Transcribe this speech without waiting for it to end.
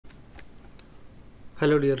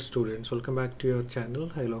Hello dear students, welcome back to your channel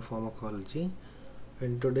Hello Pharmacology.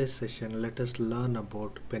 In today's session let us learn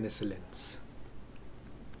about penicillins.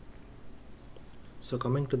 So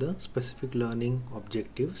coming to the specific learning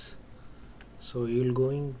objectives, so you will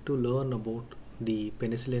going to learn about the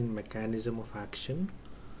penicillin mechanism of action,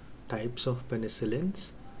 types of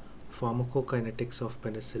penicillins, pharmacokinetics of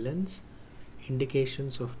penicillins,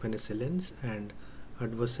 indications of penicillins and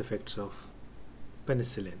adverse effects of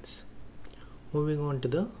penicillins. Moving on to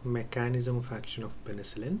the mechanism of action of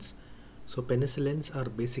penicillins. So penicillins are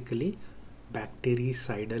basically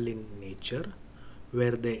bactericidal in nature,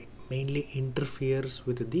 where they mainly interferes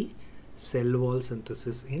with the cell wall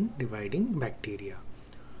synthesis in dividing bacteria.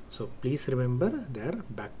 So please remember they are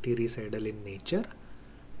bactericidal in nature.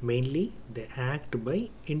 Mainly they act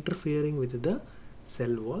by interfering with the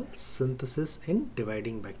cell wall synthesis in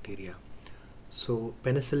dividing bacteria. So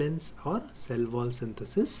penicillins are cell wall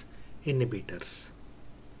synthesis inhibitors.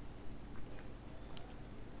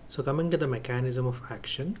 So coming to the mechanism of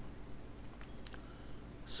action,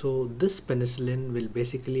 so this penicillin will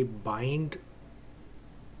basically bind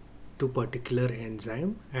to particular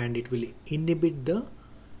enzyme and it will inhibit the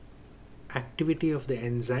activity of the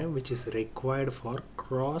enzyme which is required for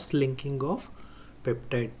cross-linking of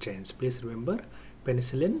peptide chains. Please remember,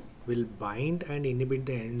 penicillin will bind and inhibit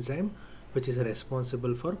the enzyme which is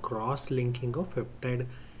responsible for cross-linking of peptide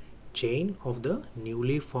chain of the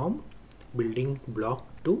newly formed building block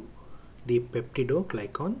to the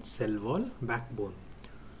peptidoglycan cell wall backbone.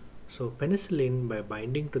 So penicillin, by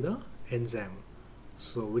binding to the enzyme,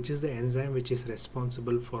 so which is the enzyme which is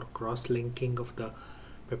responsible for cross-linking of the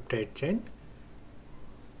peptide chain,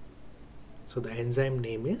 so the enzyme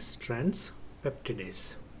name is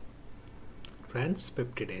transpeptidase.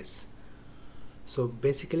 So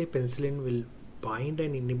basically penicillin will bind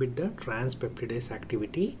and inhibit the transpeptidase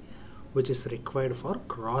activity which is required for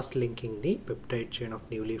cross-linking the peptide chain of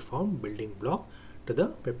newly formed building block to the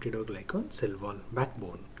peptidoglycan cell wall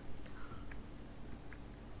backbone.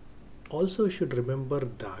 Also you should remember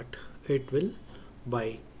that it will,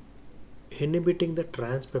 by inhibiting the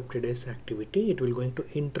transpeptidase activity, it will going to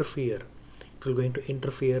interfere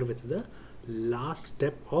with the last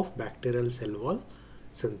step of bacterial cell wall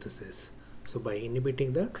synthesis. So by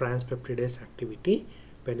inhibiting the transpeptidase activity,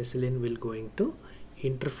 penicillin will going to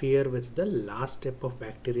interfere with the last step of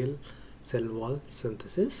bacterial cell wall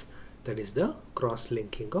synthesis, that is the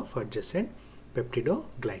cross-linking of adjacent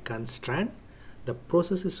peptidoglycan strand. The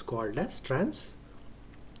process is called as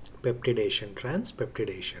transpeptidation.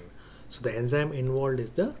 So the enzyme involved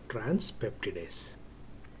is the transpeptidase.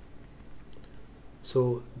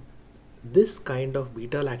 So this kind of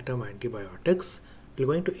beta-lactam antibiotics will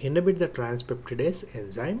going to inhibit the transpeptidase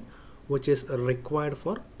enzyme which is required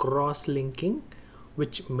for cross-linking,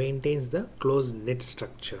 which maintains the close knit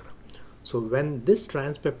structure. So when this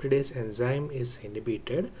transpeptidase enzyme is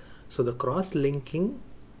inhibited, so the cross-linking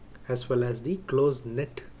as well as the close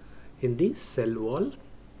knit in the cell wall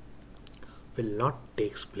will not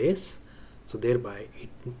takes place. So thereby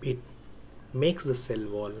it makes the cell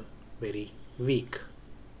wall very weak.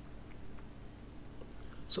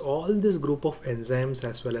 So all this group of enzymes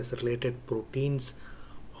as well as related proteins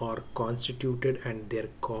are constituted and they are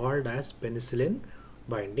called as penicillin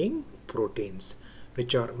binding proteins,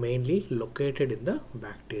 which are mainly located in the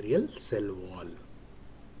bacterial cell wall.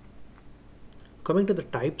 Coming to the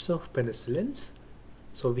types of penicillins,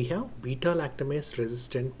 so we have beta-lactamase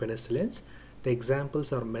resistant penicillins. The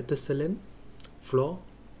examples are methicillin,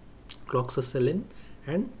 flucloxacillin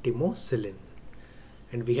and temocillin.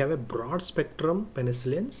 And we have a broad spectrum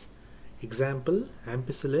penicillins, example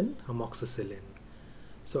ampicillin, amoxicillin.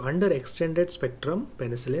 So under extended spectrum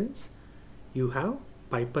penicillins, you have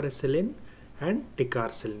piperacillin and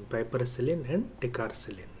ticarcillin.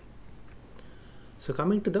 So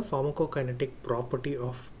coming to the pharmacokinetic property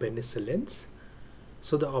of penicillins,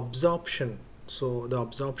 so the absorption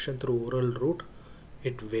through oral route,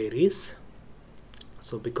 it varies.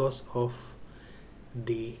 So because of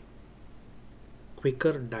the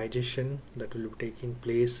quicker digestion that will be taking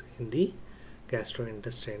place in the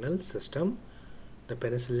gastrointestinal system, the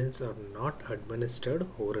penicillins are not administered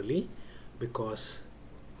orally because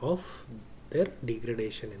of their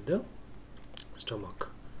degradation in the stomach.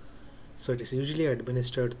 So it is usually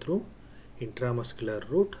administered through intramuscular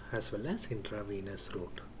route as well as intravenous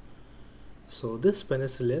route. So this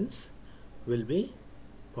penicillins will be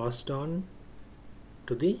passed on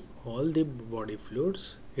to all the body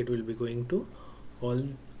fluids. It will be going to all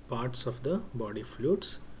parts of the body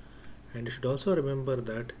fluids, and you should also remember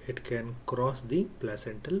that it can cross the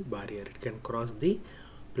placental barrier.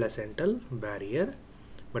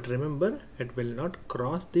 But remember, it will not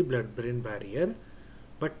cross the blood-brain barrier.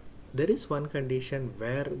 But there is one condition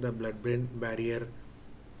where the blood-brain barrier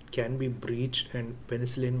can be breached and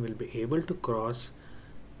penicillin will be able to cross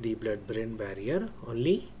the blood-brain barrier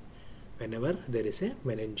only whenever there is a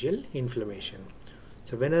meningeal inflammation.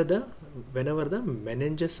 So whenever the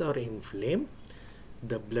meninges are inflamed,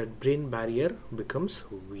 the blood-brain barrier becomes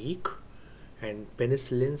weak and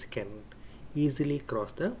penicillins can easily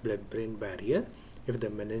cross the blood-brain barrier if the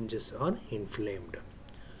meninges are inflamed.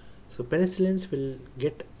 So penicillins will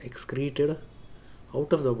get excreted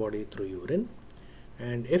out of the body through urine,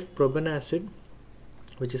 and if proben acid,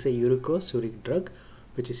 which is a uricose-uric drug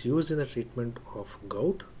which is used in the treatment of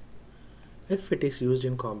gout, if it is used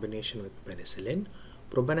in combination with penicillin,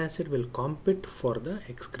 proben acid will compete for the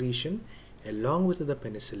excretion along with the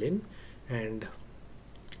penicillin, and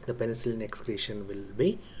the penicillin excretion will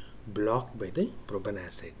be blocked by the proben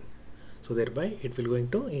acid. So thereby it will going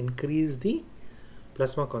to increase the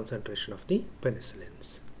plasma concentration of the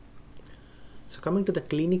penicillins. So coming to the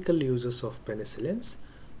clinical uses of penicillins,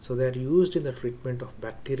 so they are used in the treatment of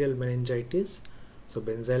bacterial meningitis. So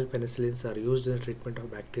benzyl penicillins are used in the treatment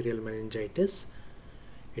of bacterial meningitis.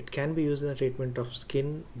 It can be used in the treatment of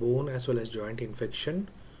skin, bone as well as joint infection.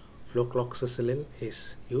 Flucloxacillin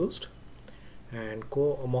is used, and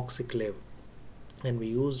co-amoxicillin can be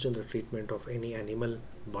used in the treatment of any animal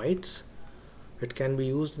bites. It can be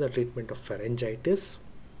used in the treatment of pharyngitis.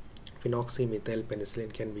 Phenoxymethyl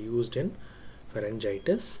penicillin can be used in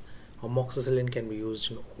pharyngitis. Amoxicillin can be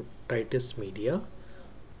used in otitis media.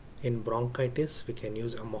 In bronchitis we can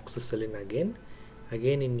use amoxicillin again.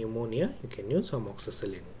 Again in pneumonia you can use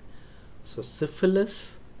amoxicillin. So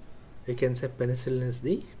syphilis, we can say penicillin is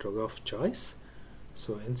the drug of choice.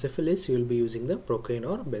 So in syphilis you will be using the procaine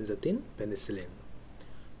or benzathine penicillin.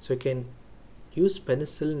 So you can use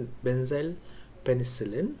penicillin, benzyl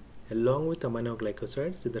penicillin along with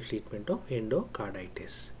aminoglycosides in the treatment of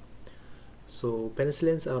endocarditis. So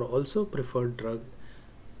penicillins are also preferred drug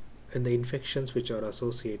in the infections which are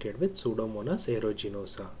associated with Pseudomonas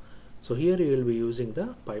aeruginosa. So here you will be using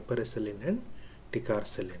the piperacillin and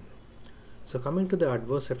ticarcillin. So coming to the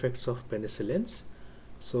adverse effects of penicillins,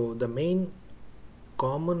 so the main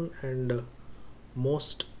common and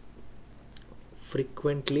most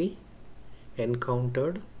frequently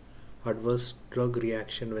encountered adverse drug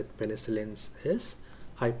reaction with penicillins is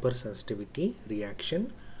hypersensitivity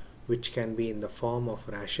reaction, which can be in the form of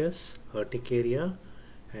rashes, urticaria,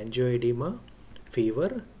 angioedema,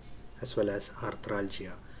 fever as well as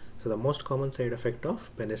arthralgia. So the most common side effect of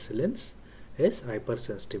penicillins is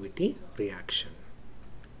hypersensitivity reaction.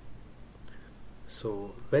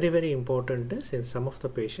 So very important is in some of the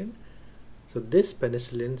patient, so this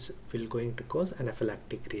penicillins will going to cause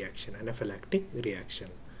anaphylactic reaction.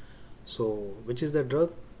 So which is the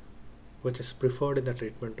drug which is preferred in the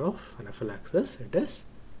treatment of anaphylaxis? It is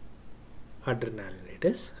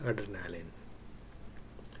adrenaline.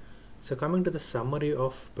 So coming to the summary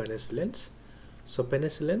of penicillins, so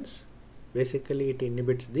penicillins basically it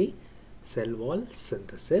inhibits the cell wall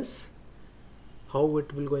synthesis. How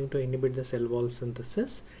it will going to inhibit the cell wall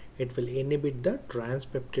synthesis? It will inhibit the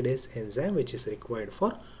transpeptidase enzyme which is required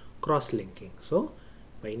for cross-linking. So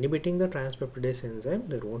by inhibiting the transpeptidase enzyme,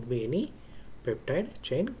 there won't be any peptide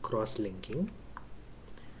chain cross-linking,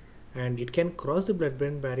 and it can cross the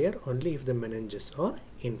blood-brain barrier only if the meninges are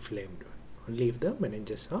inflamed. So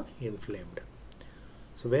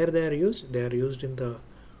where they are used? They are used in the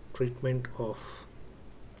treatment of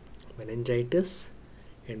meningitis,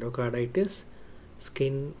 endocarditis,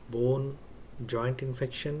 skin, bone, joint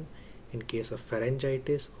infection, in case of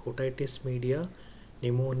pharyngitis, otitis media,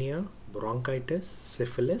 pneumonia, bronchitis,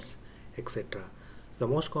 syphilis, etc. The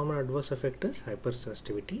most common adverse effect is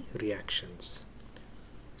hypersensitivity reactions.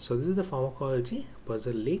 So this is the pharmacology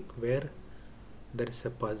puzzle leak, where there is a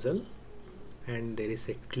puzzle and there is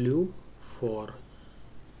a clue for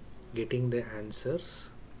getting the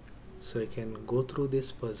answers. So you can go through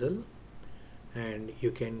this puzzle and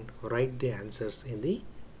you can write the answers in the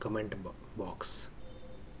comment box.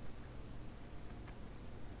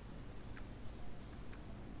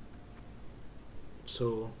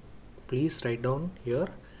 So please write down your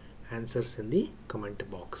answers in the comment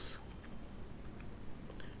box.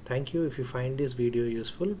 Thank you. If you find this video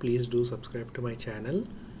useful, please do subscribe to my channel.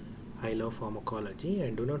 I love pharmacology,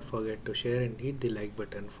 and do not forget to share and hit the like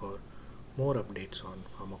button for more updates on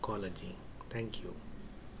pharmacology. Thank you.